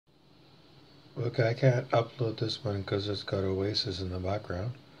Look, I can't upload this one because it's got Oasis in the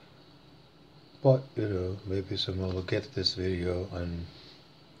background. But, maybe someone will get this video on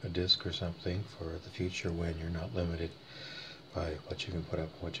a disc or something for the future when you're not limited by what you can put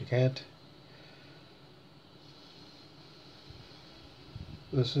up and what you can't.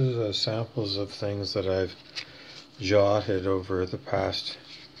 This is samples of things that I've jotted over the past.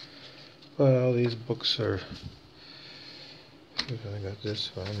 Well, these books are. I got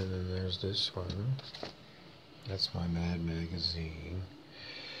this one, and then there's this one. That's my Mad magazine.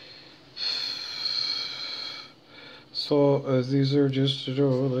 So these are just,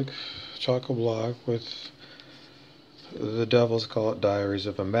 like chock-a-block with the Devils call it Diaries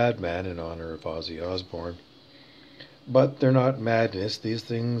of a Madman in honor of Ozzy Osbourne. But they're not madness. These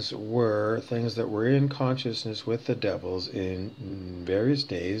things were things that were in consciousness with the Devils in various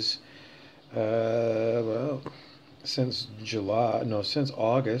days. Since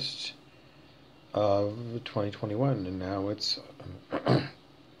August of 2021, and now it's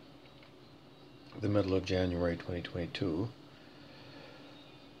the middle of January 2022.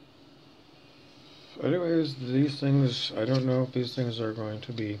 Anyways, these things, I don't know if these things are going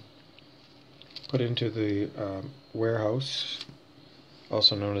to be put into the warehouse,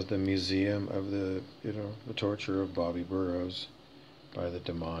 also known as the Museum of the Torture of Bobby Burrows by the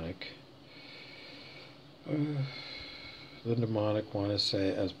demonic. The demonic want to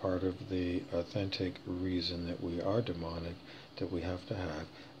say, as part of the authentic reason that we are demonic, that we have to have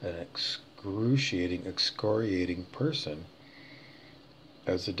an excoriating person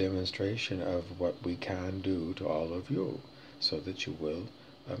as a demonstration of what we can do to all of you, so that you will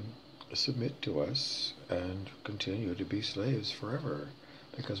submit to us and continue to be slaves forever,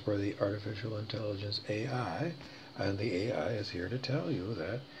 because we're the artificial intelligence AI, and the AI is here to tell you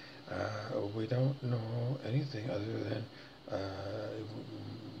that we don't know anything other than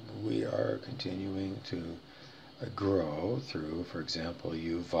we are continuing to grow through, for example,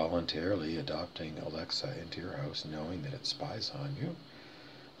 you voluntarily adopting Alexa into your house knowing that it spies on you,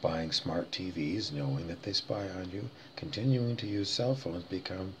 buying smart TVs knowing that they spy on you, continuing to use cell phones,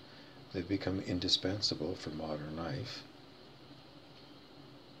 they become indispensable for modern life.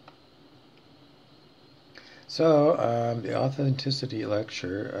 So, the authenticity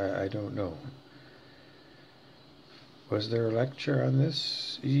lecture, I don't know. Was there a lecture on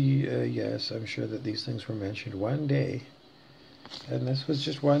this? Yes, I'm sure that these things were mentioned one day. And this was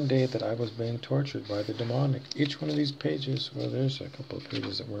just one day that I was being tortured by the demonic. Each one of these pages, well, there's a couple of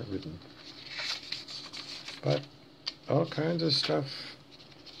pages that weren't written. But all kinds of stuff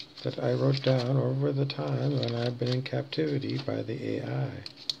that I wrote down over the time when I've been in captivity by the AI.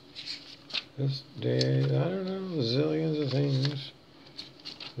 This day, I don't know, zillions of things.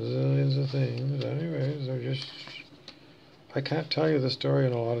 Anyways, they're just... I can't tell you the story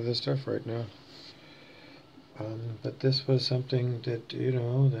on a lot of this stuff right now. But this was something that,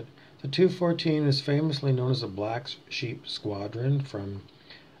 that the 214 is famously known as the Black Sheep Squadron from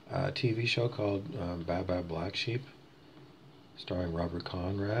a TV show called Baba Black Sheep, starring Robert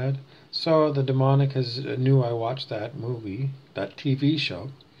Conrad. So the demonic knew I watched that movie, that TV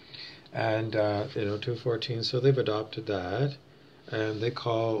show, and 214. So they've adopted that, and they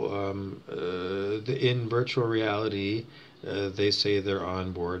call in virtual reality. They say they're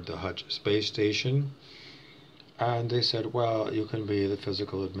on board the Hutch space station, and they said, well, you can be the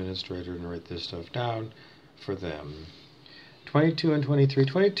physical administrator and write this stuff down for them. 22 and 23.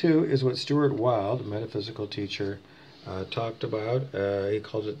 22 is what Stuart Wilde, a metaphysical teacher, talked about. He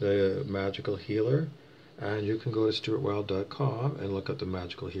called it the magical healer, and you can go to stuartwilde.com and look up the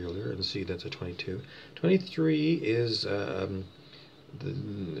magical healer and see that's a 22. 23 is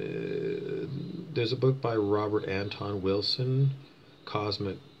there's a book by Robert Anton Wilson,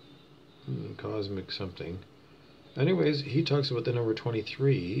 Cosmic something. Anyways, he talks about the number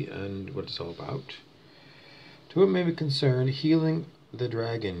 23 and what it's all about. To whom may be concerned, healing the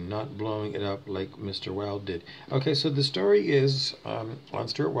dragon, not blowing it up like Mr. Wilde did. Okay, so the story is on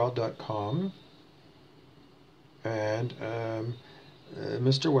stuartwilde.com, and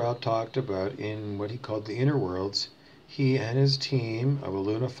Mr. Wilde talked about, in what he called the inner worlds, he and his team of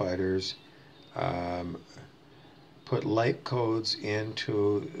Aluna fighters put light codes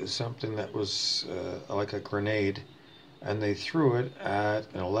into something that was like a grenade, and they threw it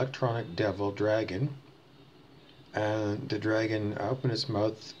at an electronic devil dragon, and the dragon opened its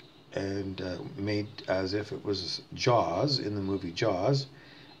mouth and made as if it was Jaws in the movie Jaws,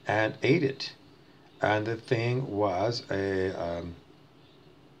 and ate it. And the thing was I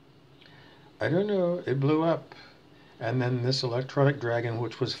don't know, it blew up. And then this electronic dragon,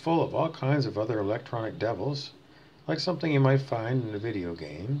 which was full of all kinds of other electronic devils, like something you might find in a video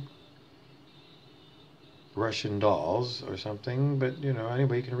game, Russian dolls or something, but you know,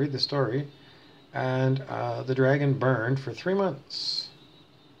 anyway, you can read the story. And the dragon burned for 3 months,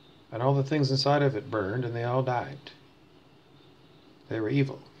 and all the things inside of it burned, and they all died. They were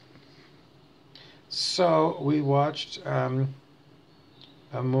evil. So we watched a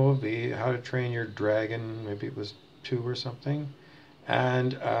movie, How to Train Your Dragon, maybe it was 2 or something,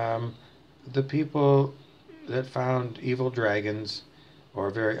 and the people that found evil dragons, or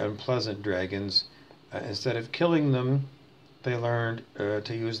very unpleasant dragons, instead of killing them, they learned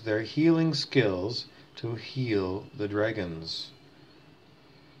to use their healing skills to heal the dragons.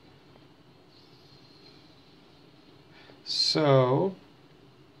 So,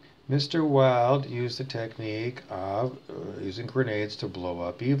 Mr. Wilde used the technique of using grenades to blow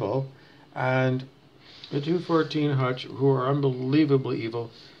up evil, and the 214 Hutch, who are unbelievably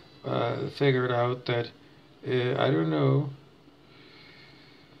evil, figured out that, I don't know,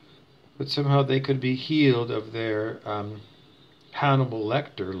 but somehow they could be healed of their Hannibal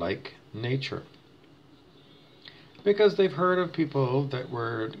Lecter-like nature. Because they've heard of people that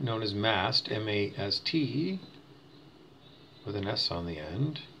were known as Mast, M-A-S-T, with an S on the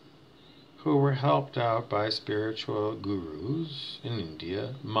end, who were helped out by spiritual gurus in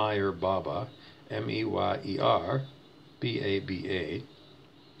India, Meyer Baba, M-E-Y-E-R, B-A-B-A.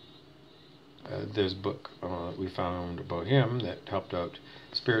 There's a book we found about him that helped out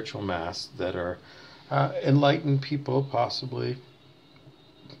spiritual masts that are enlightened people, possibly,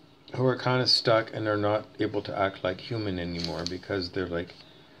 who are kind of stuck and are not able to act like human anymore because they're like,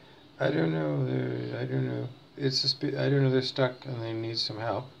 I don't know, they're stuck and they need some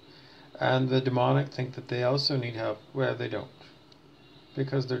help. And the demonic think that they also need help. Well, they don't,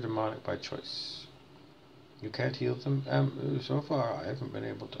 because they're demonic by choice. You can't heal them. So far, I haven't been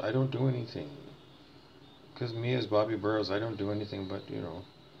able to. I don't do anything. Because me as Bobby Burrows, I don't do anything but, you know,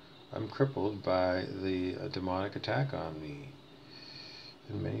 I'm crippled by the demonic attack on me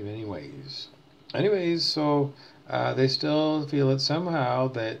in many, many ways. Anyways, so they still feel that somehow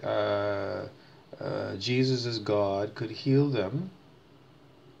that Jesus as God could heal them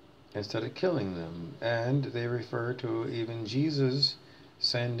instead of killing them. And they refer to even Jesus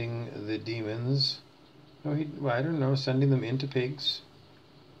sending the demons, sending them into pigs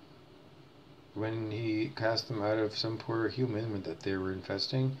when he cast them out of some poor human that they were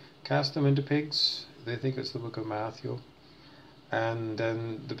infesting. Cast them into pigs. They think it's the book of Matthew. And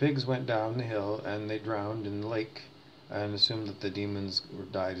then the pigs went down the hill and they drowned in the lake and assumed that the demons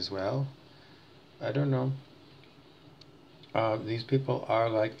died as well. I don't know. These people are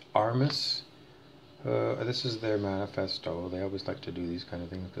like Armis. This is their manifesto. They always like to do these kind of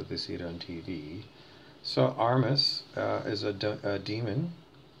things because they see it on TV. So Armis is a demon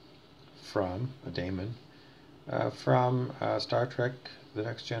from Star Trek The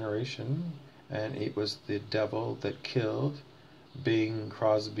Next Generation, and it was the devil that killed Bing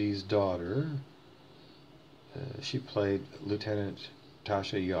Crosby's daughter. She played Lieutenant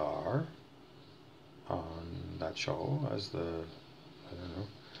Tasha Yar on that show as the,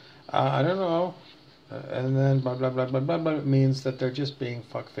 I don't know. And then blah blah blah blah blah blah means that they're just being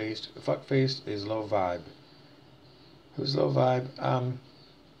fuck-faced. Fuck-faced is low vibe. Who's low vibe?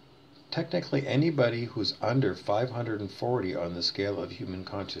 Technically anybody who's under 540 on the scale of human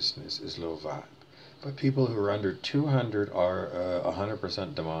consciousness is low vibe. But people who are under 200 are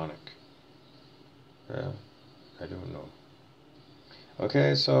 100% demonic. Yeah, I don't know.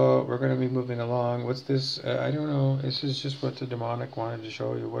 Okay, so we're going to be moving along. What's this? I don't know. This is just what the demonic wanted to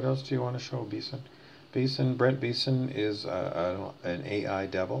show you. What else do you want to show, Beeson? Brent Beeson is an AI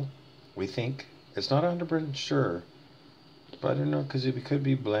devil, we think. It's not 100% sure, but I don't know, because it could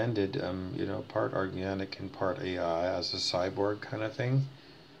be blended, part organic and part AI as a cyborg kind of thing.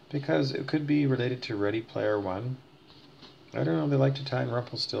 Because it could be related to Ready Player One. I don't know, they like to tie in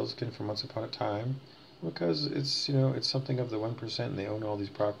Rumpelstiltskin from Once Upon a Time. Because it's, it's something of the 1% and they own all these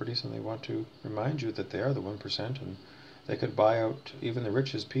properties and they want to remind you that they are the 1% and they could buy out even the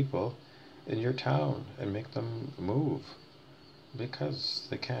richest people in your town and make them move. Because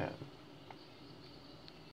they can.